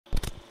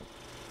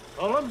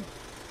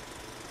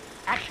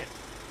Action.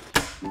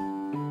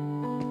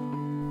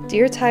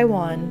 Dear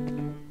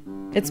Taiwan,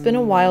 it's been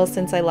a while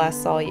since I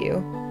last saw you,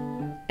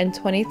 and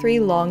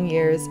 23 long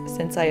years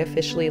since I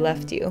officially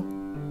left you.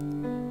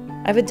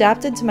 I've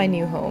adapted to my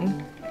new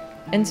home,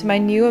 and to my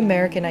new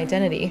American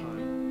identity,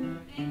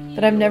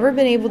 but I've never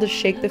been able to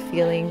shake the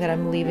feeling that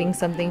I'm leaving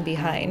something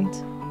behind.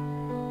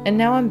 And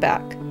now I'm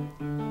back,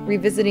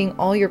 revisiting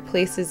all your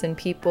places and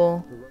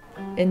people,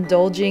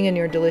 indulging in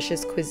your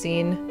delicious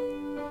cuisine,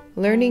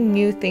 learning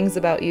new things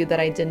about you that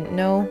I didn't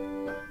know,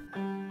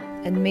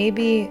 and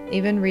maybe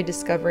even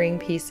rediscovering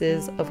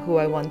pieces of who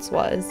I once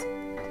was.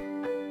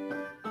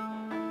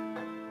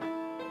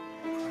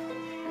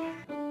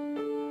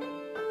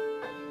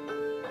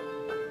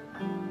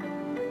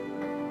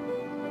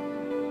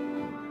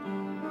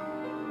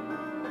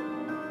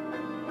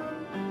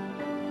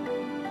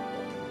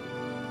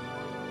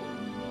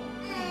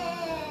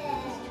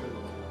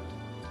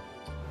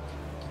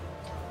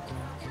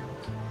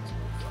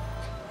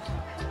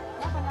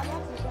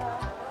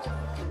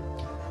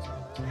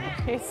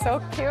 He's so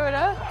cute,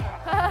 huh?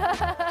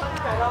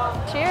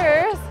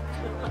 Cheers!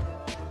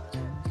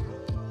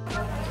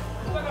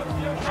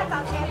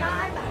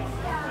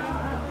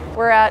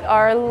 We're at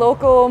our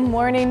local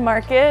morning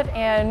market,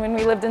 and when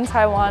we lived in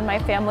Taiwan, my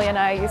family and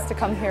I used to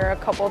come here a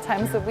couple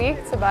times a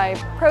week to buy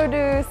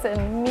produce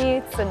and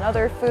meats and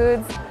other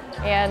foods.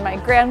 And my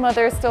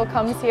grandmother still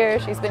comes here.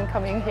 She's been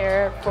coming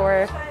here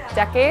for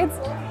decades.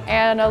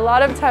 And a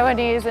lot of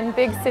Taiwanese in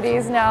big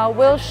cities now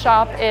will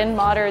shop in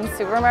modern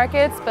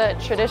supermarkets,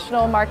 but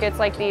traditional markets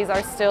like these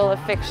are still a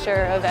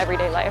fixture of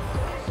everyday life.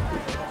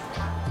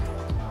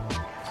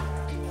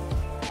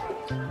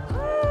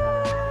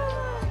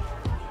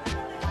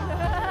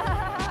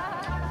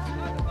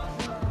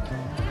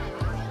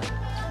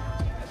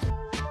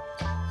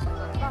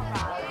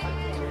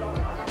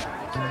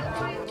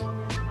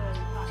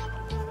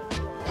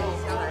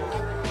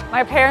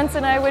 My parents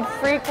and I would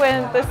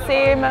frequent the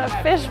same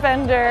fish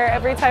vendor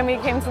every time we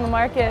came to the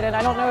market, and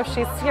I don't know if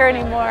she's here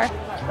anymore,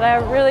 but I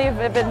have really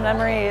vivid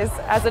memories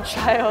as a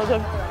child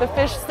of the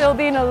fish still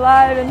being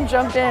alive and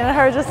jumping and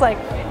her just like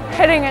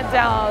hitting it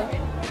down.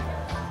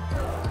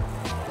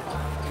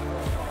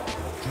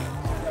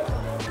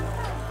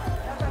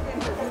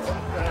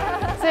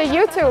 Say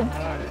YouTube.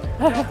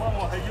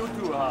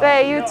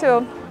 对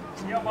YouTube。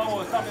你要帮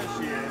我上面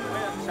写，我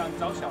也想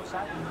找小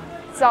山。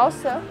找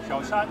什？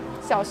小山。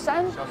小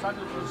山。小山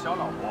就是小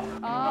老婆。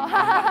哦。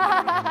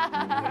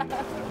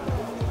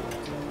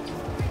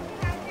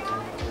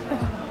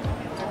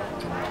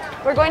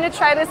We're going to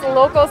try this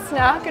local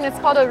snack, and it's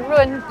called a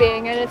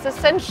runbing, and it's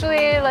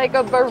essentially like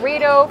a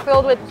burrito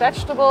filled with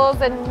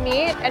vegetables and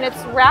meat, and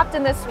it's wrapped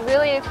in this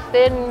really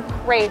thin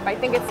crepe. I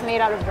think it's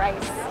made out of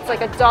rice. It's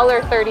like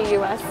 $1.30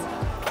 US.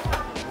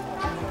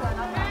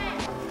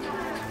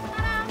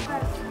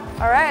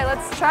 All right,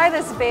 let's try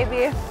this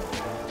baby.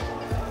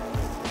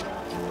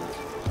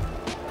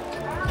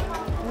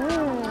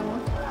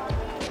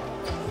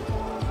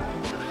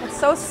 It's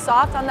so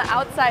soft on the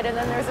outside, and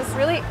then there's this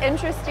really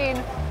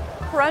interesting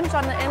crunch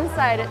on the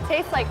inside. It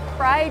tastes like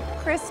fried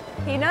crisp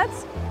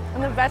peanuts,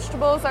 and the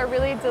vegetables are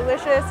really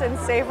delicious and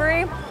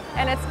savory,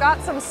 and it's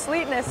got some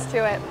sweetness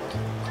to it.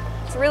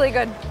 It's really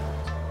good.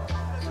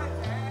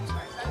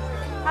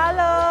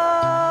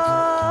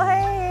 Hello,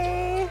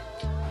 hey.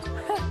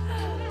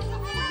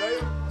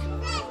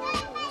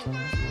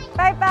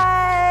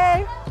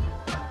 Bye-bye.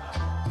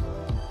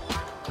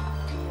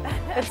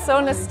 It's so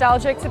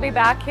nostalgic to be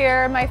back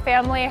here. My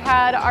family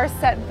had our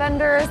set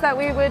vendors that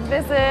we would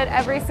visit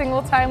every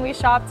single time we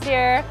shopped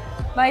here.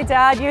 My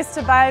dad used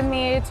to buy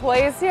me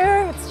toys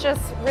here. It's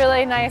just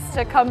really nice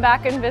to come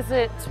back and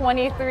visit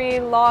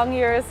 23 long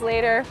years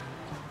later.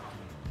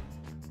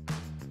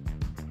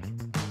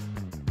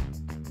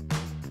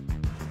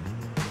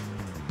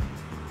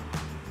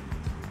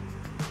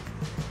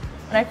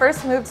 When I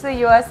first moved to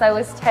the US, I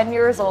was 10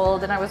 years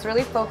old, and I was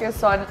really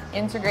focused on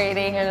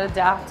integrating and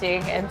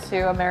adapting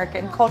into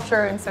American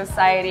culture and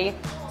society.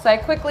 So I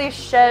quickly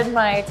shed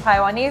my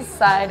Taiwanese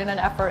side in an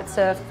effort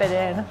to fit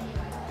in.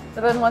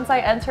 But then once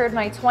I entered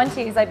my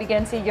 20s, I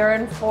began to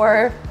yearn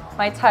for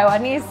my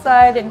Taiwanese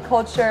side and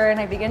culture, and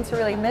I began to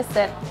really miss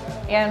it.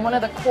 And one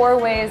of the core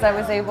ways I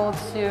was able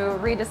to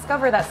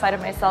rediscover that side of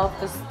myself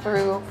was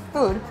through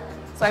food.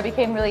 So I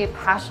became really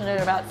passionate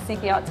about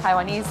seeking out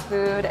Taiwanese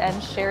food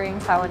and sharing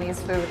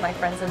Taiwanese food with my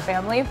friends and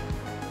family.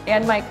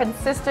 And my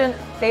consistent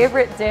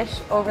favorite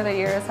dish over the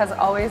years has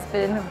always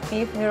been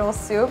beef noodle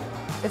soup.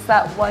 It's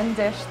that one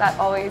dish that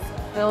always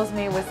fills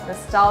me with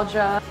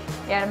nostalgia.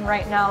 And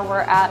right now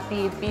we're at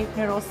the beef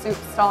noodle soup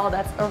stall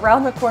that's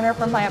around the corner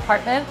from my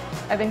apartment.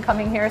 I've been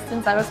coming here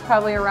since I was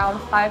probably around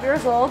 5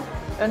 years old,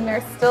 and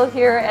they're still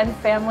here and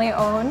family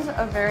owned.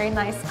 A very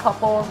nice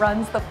couple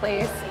runs the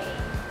place.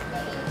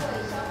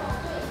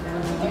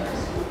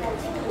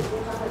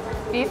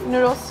 Beef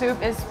noodle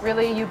soup is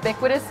really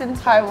ubiquitous in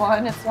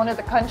Taiwan. It's one of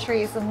the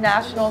country's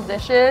national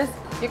dishes.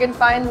 You can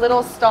find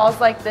little stalls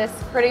like this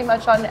pretty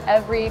much on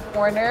every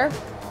corner.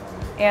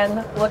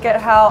 And look at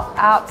how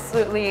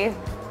absolutely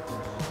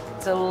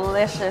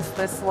delicious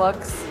this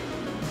looks.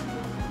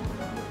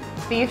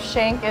 Beef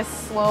shank is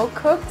slow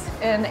cooked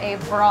in a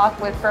broth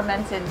with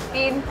fermented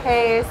bean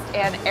paste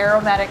and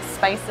aromatic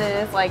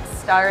spices like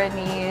star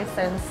anise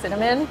and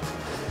cinnamon.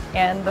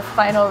 And the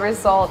final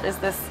result is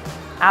this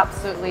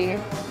absolutely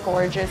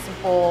gorgeous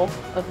bowl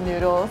of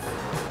noodles.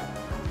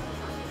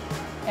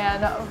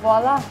 And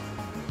voila!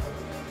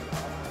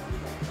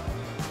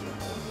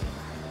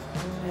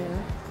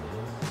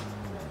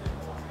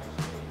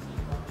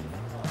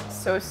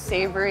 So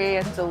savory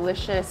and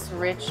delicious,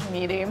 rich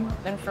meaty.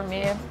 And for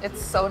me,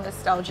 it's so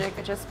nostalgic.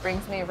 It just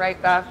brings me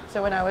right back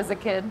to when I was a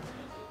kid.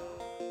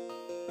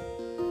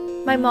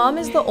 My mom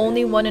is the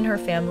only one in her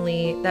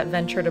family that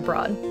ventured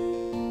abroad.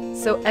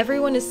 So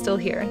everyone is still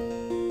here.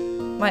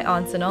 My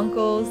aunts and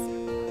uncles,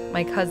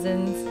 my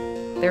cousins,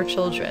 their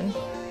children.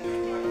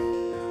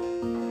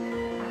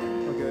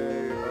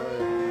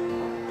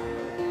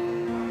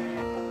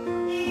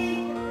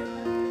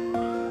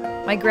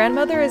 My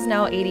grandmother is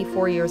now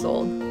 84 years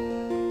old,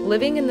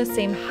 living in the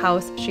same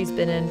house she's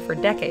been in for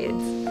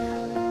decades.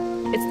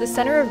 It's the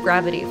center of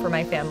gravity for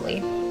my family,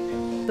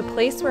 the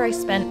place where I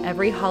spent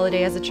every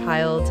holiday as a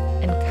child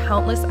and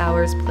countless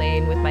hours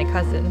playing with my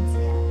cousins.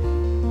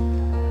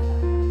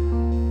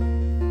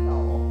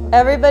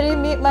 Everybody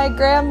meet my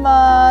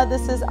grandma.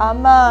 This is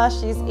Amma.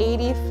 She's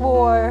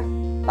 84,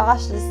 84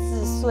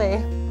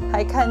岁，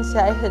还看起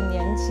来很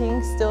年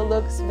轻, still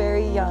looks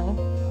very young.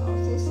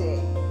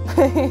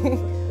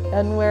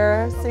 And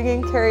we're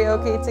singing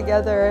karaoke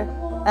together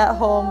at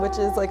home, which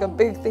is like a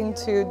big thing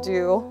to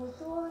do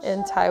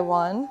in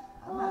Taiwan.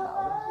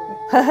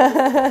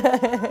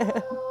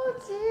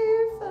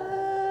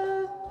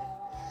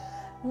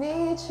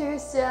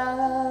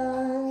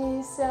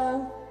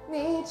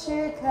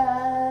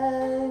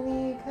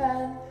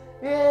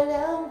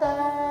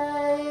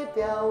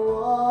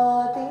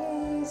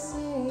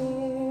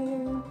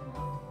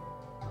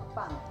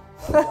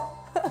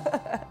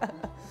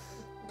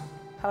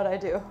 How'd I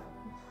do?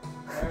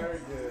 Very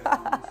good.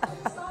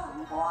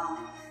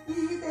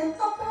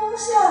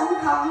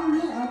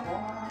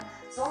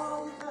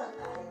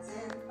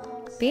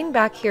 Being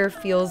back here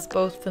feels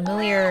both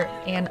familiar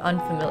and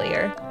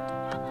unfamiliar.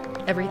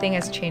 Everything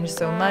has changed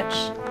so much,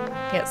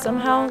 yet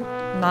somehow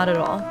not at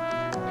all.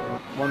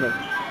 1 minute.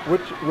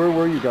 Where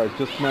were you guys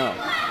just now?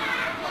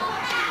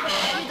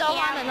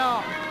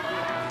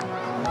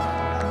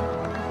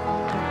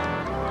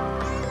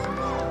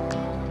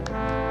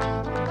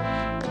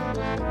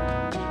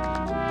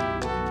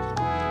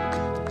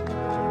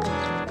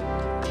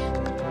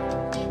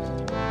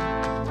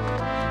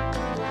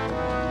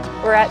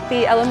 We're at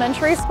the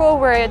elementary school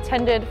where I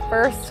attended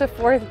 1st to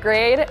 4th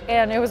grade,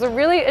 and it was a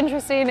really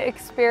interesting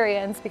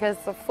experience because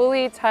it's a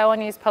fully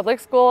Taiwanese public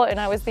school and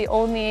I was the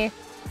only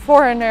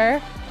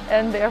foreigner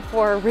and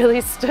therefore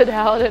really stood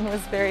out and was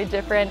very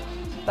different.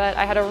 But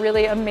I had a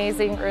really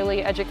amazing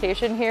early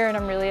education here and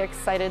I'm really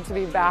excited to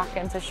be back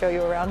and to show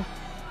you around.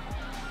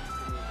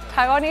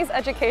 Taiwanese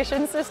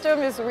education system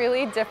is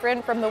really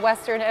different from the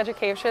Western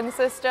education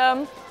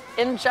system.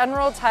 In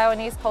general,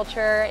 Taiwanese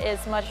culture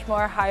is much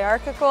more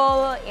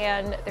hierarchical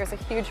and there's a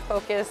huge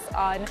focus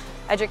on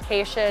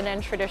education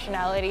and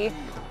traditionality.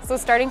 So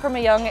starting from a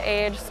young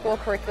age, school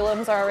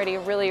curriculums are already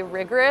really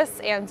rigorous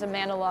and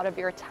demand a lot of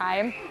your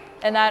time.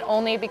 And that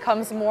only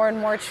becomes more and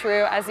more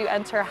true as you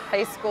enter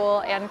high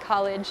school and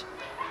college.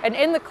 And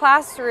in the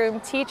classroom,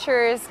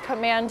 teachers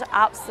command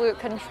absolute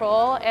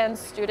control and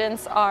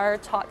students are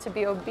taught to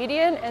be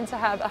obedient and to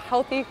have a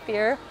healthy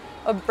fear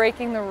of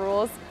breaking the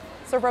rules.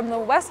 So from the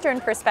Western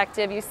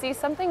perspective, you see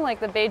something like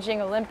the Beijing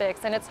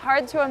Olympics, and it's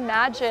hard to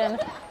imagine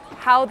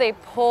how they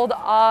pulled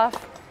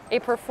off a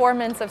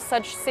performance of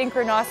such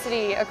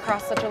synchronicity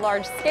across such a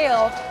large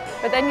scale.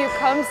 But then you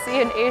come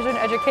see an Asian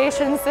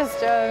education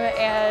system,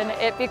 and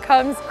it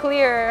becomes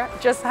clear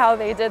just how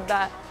they did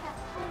that.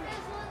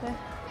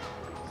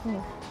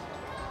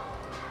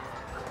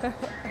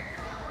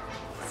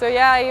 So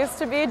yeah, I used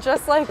to be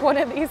just like one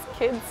of these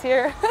kids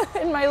here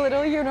in my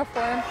little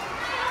uniform.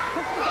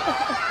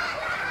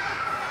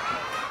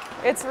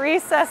 It's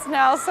recess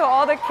now, so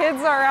all the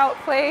kids are out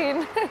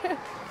playing.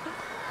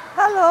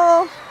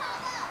 Hello.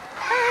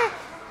 Hey.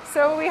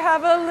 So we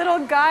have a little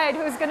guide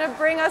who's gonna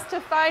bring us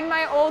to find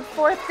my old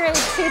 4th grade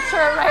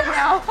teacher right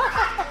now.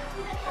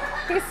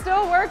 He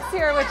still works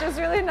here, which is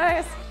really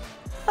nice.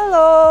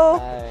 Hello.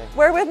 Hi.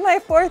 We're with my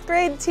 4th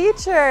grade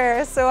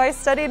teacher. So I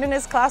studied in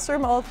his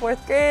classroom all of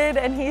 4th grade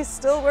and he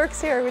still works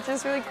here, which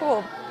is really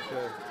cool.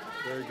 Okay,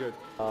 very good.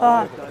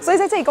 所以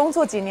在这里工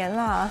作几年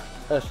啦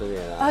20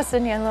年了。20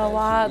年了，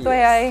哇，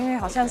对啊，因为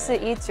好像是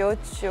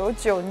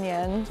1999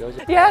年。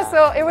Yeah,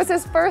 so it was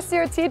his first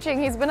year teaching.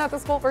 He's been at the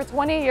school for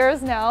 20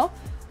 years now,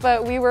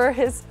 but we were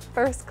his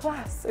first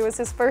class. It was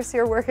his first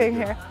year working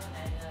here.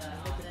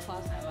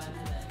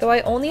 Though I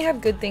only have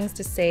good things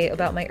to say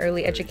about my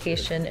early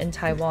education in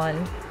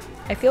Taiwan,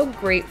 I feel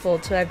grateful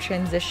to have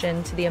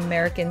transitioned to the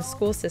American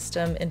school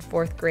system in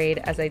 4th grade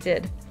as I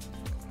did.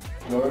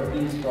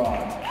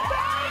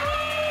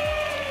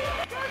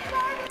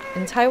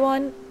 In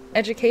Taiwan,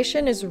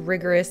 education is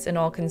rigorous and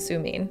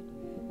all-consuming.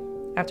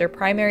 After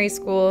primary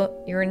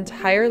school, your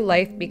entire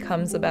life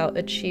becomes about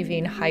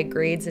achieving high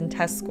grades and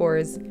test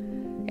scores,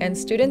 and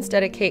students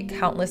dedicate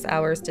countless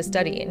hours to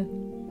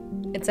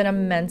studying. It's an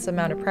immense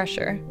amount of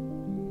pressure.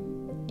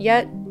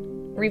 Yet,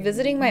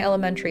 revisiting my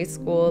elementary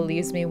school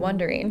leaves me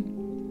wondering,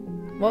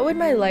 what would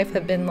my life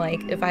have been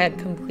like if I had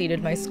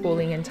completed my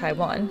schooling in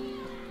Taiwan?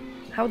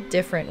 How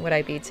different would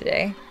I be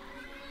today?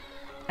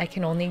 I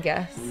can only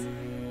guess.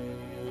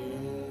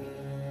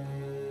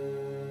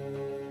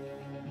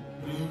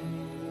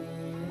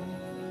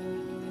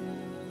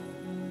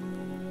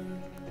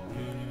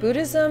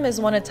 Buddhism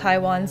is one of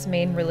Taiwan's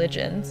main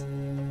religions,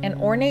 and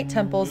ornate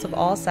temples of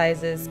all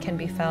sizes can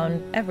be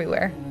found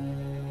everywhere.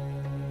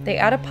 They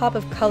add a pop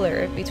of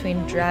color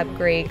between drab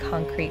gray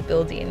concrete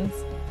buildings,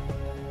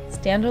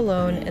 stand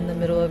alone in the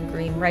middle of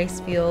green rice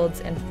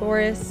fields and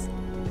forests,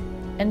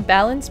 and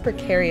balance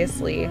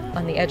precariously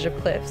on the edge of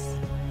cliffs.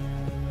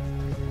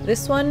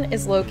 This one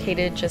is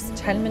located just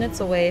 10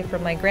 minutes away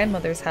from my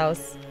grandmother's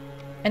house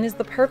and is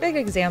the perfect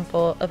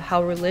example of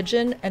how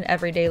religion and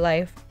everyday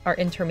life are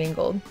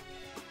intermingled.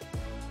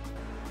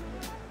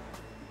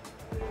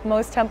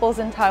 Most temples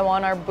in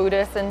Taiwan are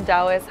Buddhist and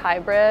Taoist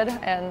hybrid,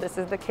 and this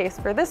is the case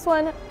for this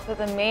one. So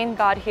the main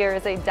god here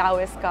is a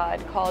Taoist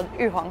god called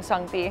Yuhuang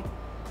Shangdi,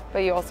 but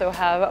you also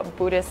have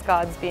Buddhist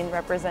gods being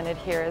represented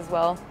here as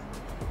well.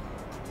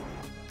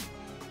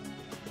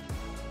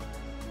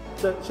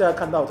 这现在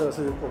看到这个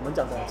是我们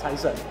讲的财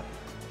神。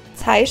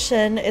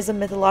 Taishen is a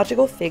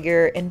mythological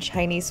figure in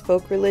Chinese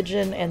folk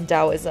religion and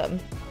Taoism,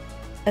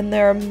 and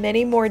there are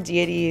many more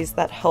deities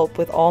that help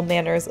with all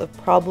manners of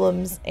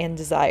problems and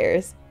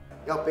desires.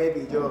 要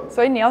baby 就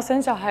所以你要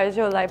生小孩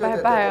就来拜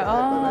拜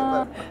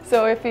啊。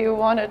So if you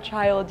want a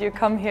child, you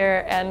come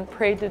here and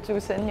pray to 诸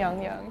神娘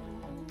娘。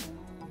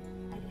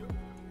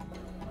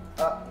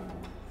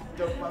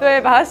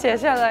对，把它写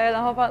下来，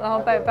然后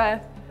拜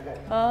拜。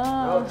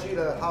 然后去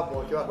了哈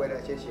佛就要回来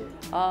谢谢。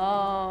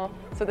 Oh,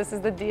 so this is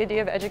the deity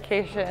of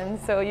education.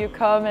 So you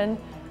come and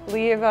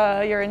leave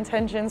your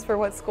intentions for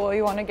what school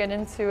you want to get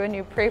into, and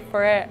you pray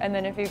for it. And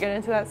then if you get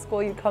into that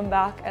school, you come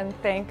back and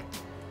thank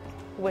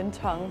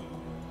Wenchang.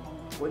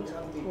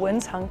 文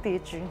昌帝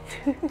君.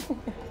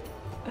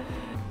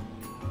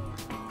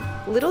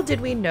 Little did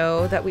we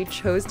know that we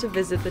chose to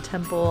visit the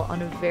temple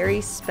on a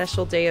very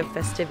special day of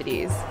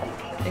festivities,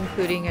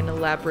 including an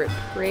elaborate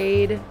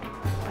parade,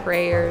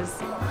 prayers,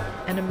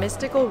 and a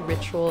mystical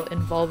ritual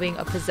involving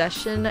a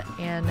possession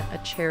and a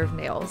chair of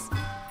nails.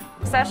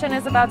 Session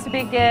is about to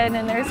begin,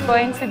 and there's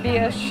going to be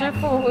a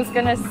shifu who's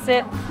going to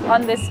sit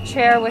on this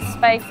chair with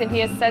spikes, and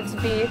he is said to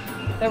be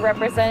the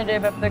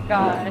representative of the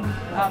god,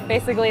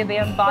 basically the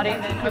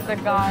embodiment of the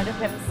god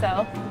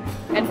himself.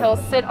 And he'll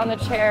sit on the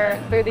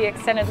chair through the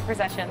extent of the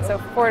procession, so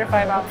 4 to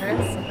 5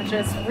 hours, which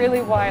is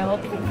really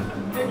wild.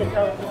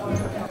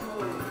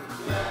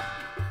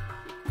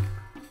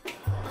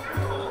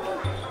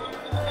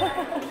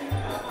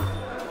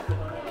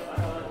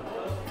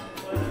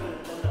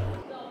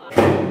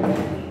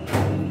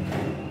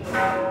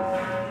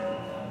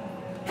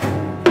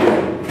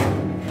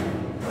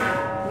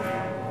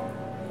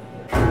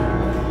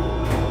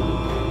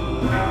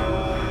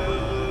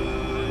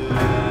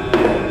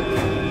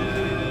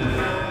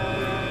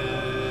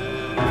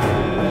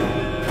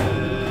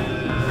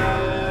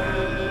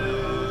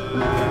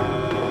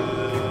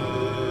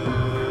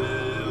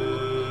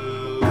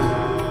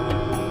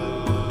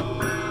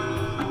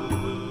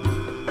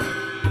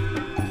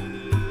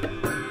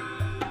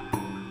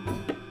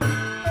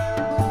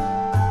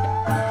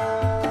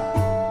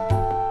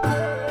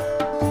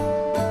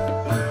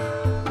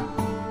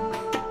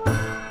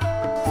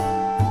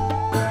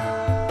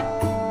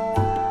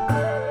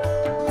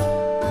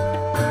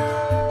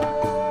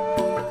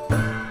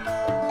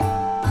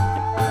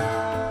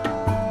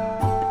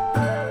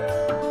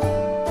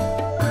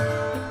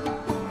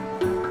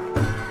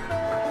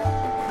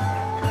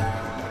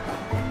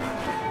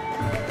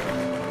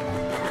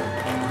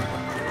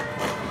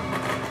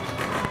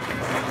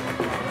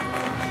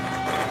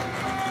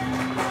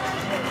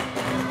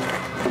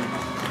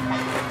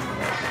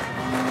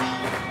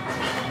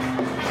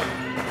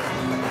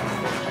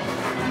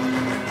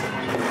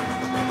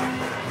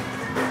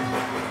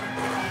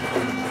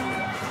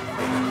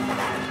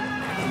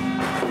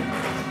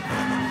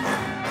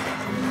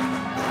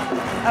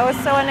 That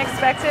was so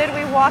unexpected.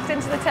 We walked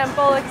into the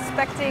temple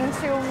expecting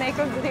to make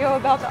a video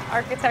about the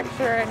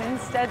architecture and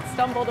instead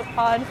stumbled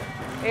upon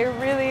a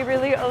really,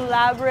 really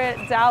elaborate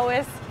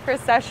Taoist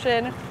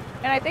procession.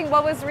 And I think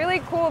what was really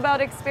cool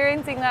about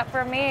experiencing that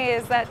for me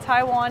is that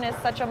Taiwan is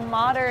such a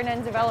modern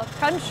and developed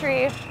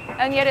country,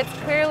 and yet it's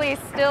clearly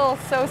still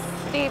so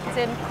steeped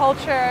in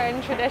culture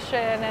and tradition,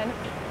 and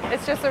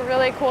it's just a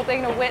really cool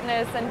thing to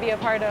witness and be a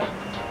part of.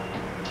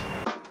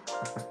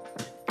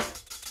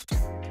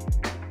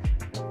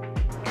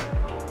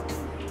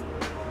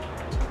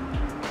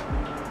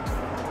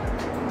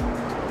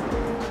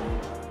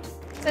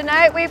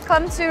 Tonight we've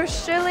come to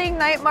Shiling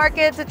Night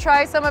Market to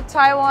try some of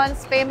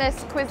Taiwan's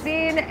famous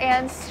cuisine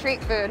and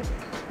street food.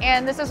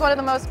 And this is one of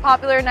the most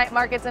popular night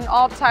markets in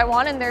all of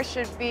Taiwan, and there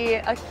should be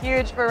a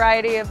huge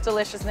variety of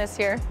deliciousness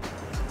here.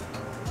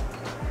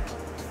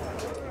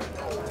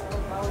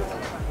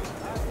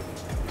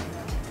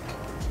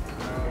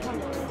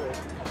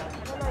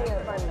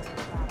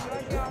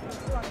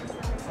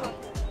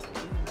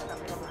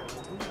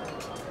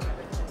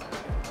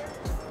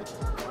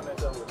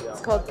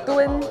 It's called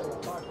Duin.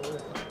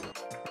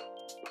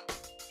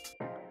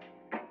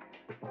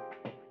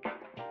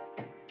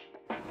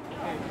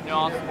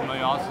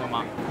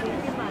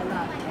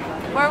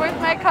 We're with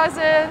my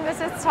cousin, this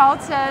is Cao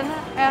Chen,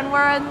 and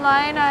we're in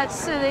line at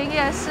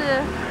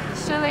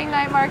Shiling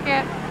Night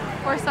Market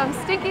for some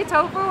stinky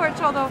tofu or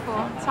臭豆腐.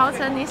 Cao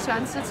Chen, 你喜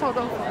欢吃臭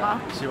豆腐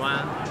吗？喜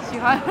欢。喜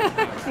欢。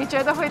你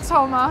觉得会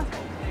臭吗？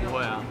不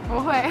会啊。不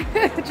会。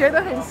觉得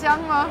很香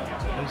吗？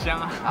很香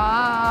啊。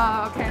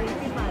啊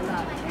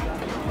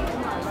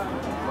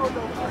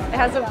 ，OK。It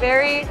has a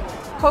very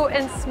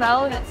potent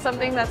smell, and it's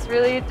something that's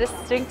really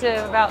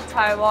distinctive about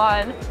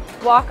Taiwan.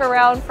 Walk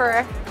around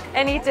for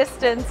any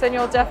distance and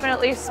you'll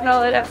definitely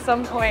smell it at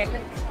some point.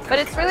 But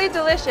it's really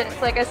delicious.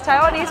 Like, as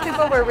Taiwanese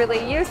people, we're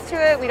really used to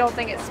it. We don't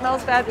think it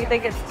smells bad. We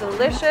think it's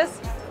delicious.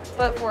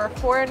 But for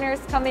foreigners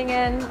coming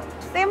in,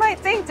 they might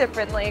think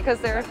differently because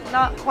they're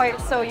not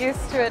quite so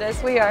used to it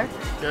as we are.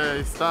 Okay,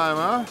 it's time,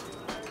 huh?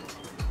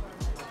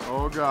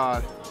 Oh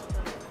God.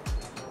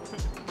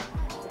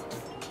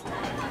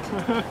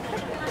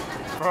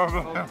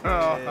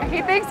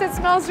 He thinks it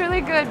smells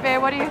really good,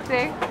 babe. What do you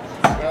think?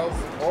 It smells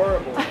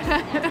horrible.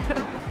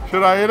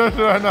 Should I eat it?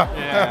 Should I not?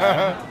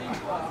 Yeah.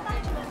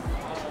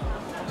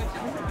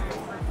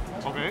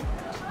 Okay.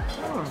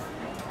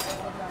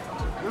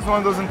 This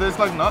one doesn't taste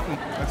like nothing.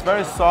 It's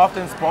very soft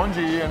and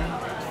spongy, and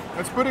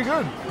it's pretty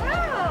good.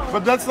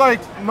 But that's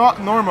like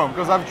not normal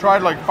because I've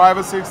tried like 5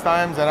 or 6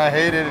 times and I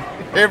hate it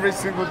every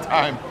single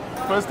time.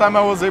 First time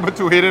I was able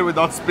to eat it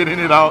without spitting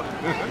it out.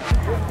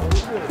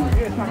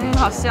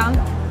 好香。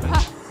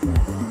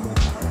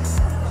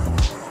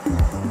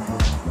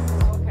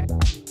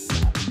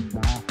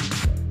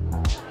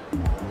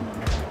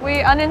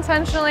We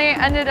unintentionally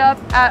ended up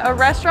at a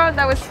restaurant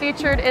that was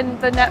featured in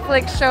the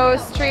Netflix show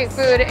Street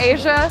Food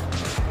Asia,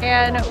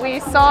 and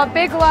we saw a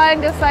big line,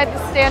 decided to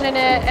stand in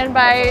it, and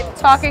by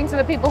talking to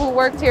the people who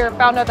worked here,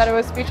 found out that it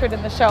was featured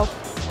in the show.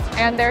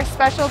 And their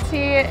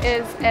specialty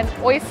is an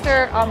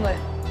oyster omelet.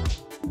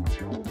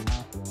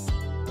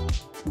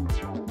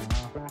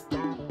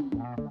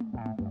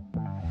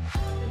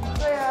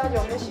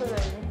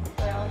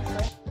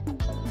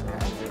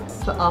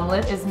 The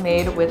omelet is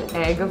made with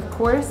egg, of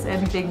course,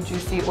 and big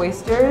juicy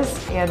oysters,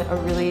 and a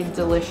really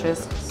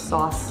delicious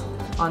sauce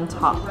on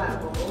top.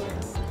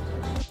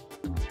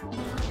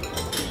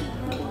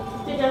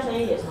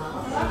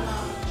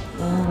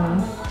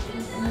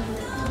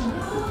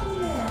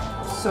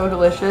 So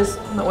delicious.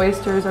 The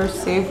oysters are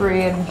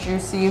savory and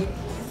juicy.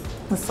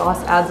 The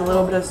sauce adds a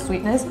little bit of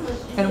sweetness,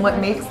 and what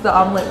makes the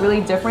omelet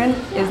really different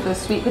is the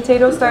sweet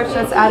potato starch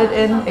that's added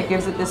in. It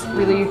gives it this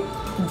really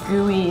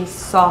gooey,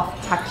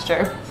 soft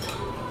texture.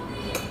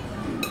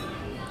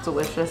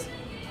 Delicious.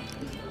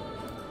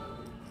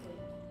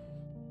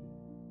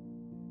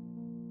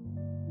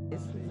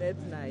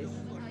 That's nice.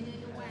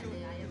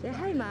 Say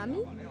hi,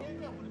 mommy.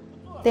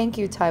 Thank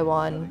you,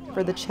 Taiwan,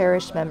 for the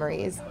cherished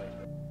memories,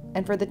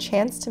 and for the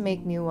chance to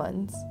make new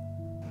ones,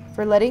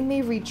 for letting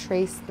me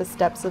retrace the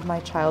steps of my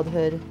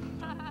childhood,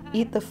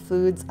 eat the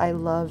foods I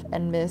love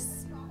and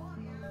miss,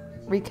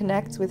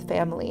 reconnect with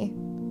family.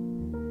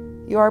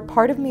 You are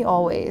part of me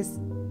always,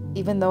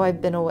 even though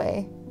I've been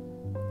away.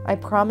 I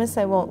promise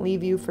I won't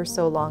leave you for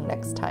so long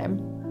next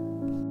time.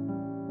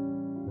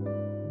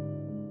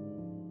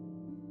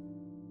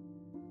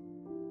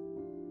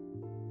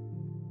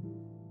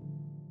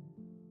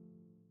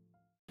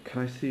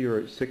 Can I see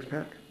your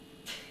 6-pack?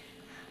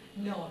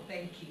 No,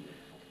 thank you.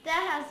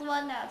 Dad has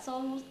one that's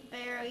almost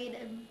buried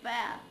in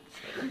fat.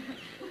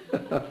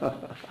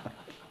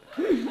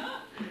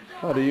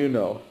 How do you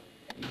know?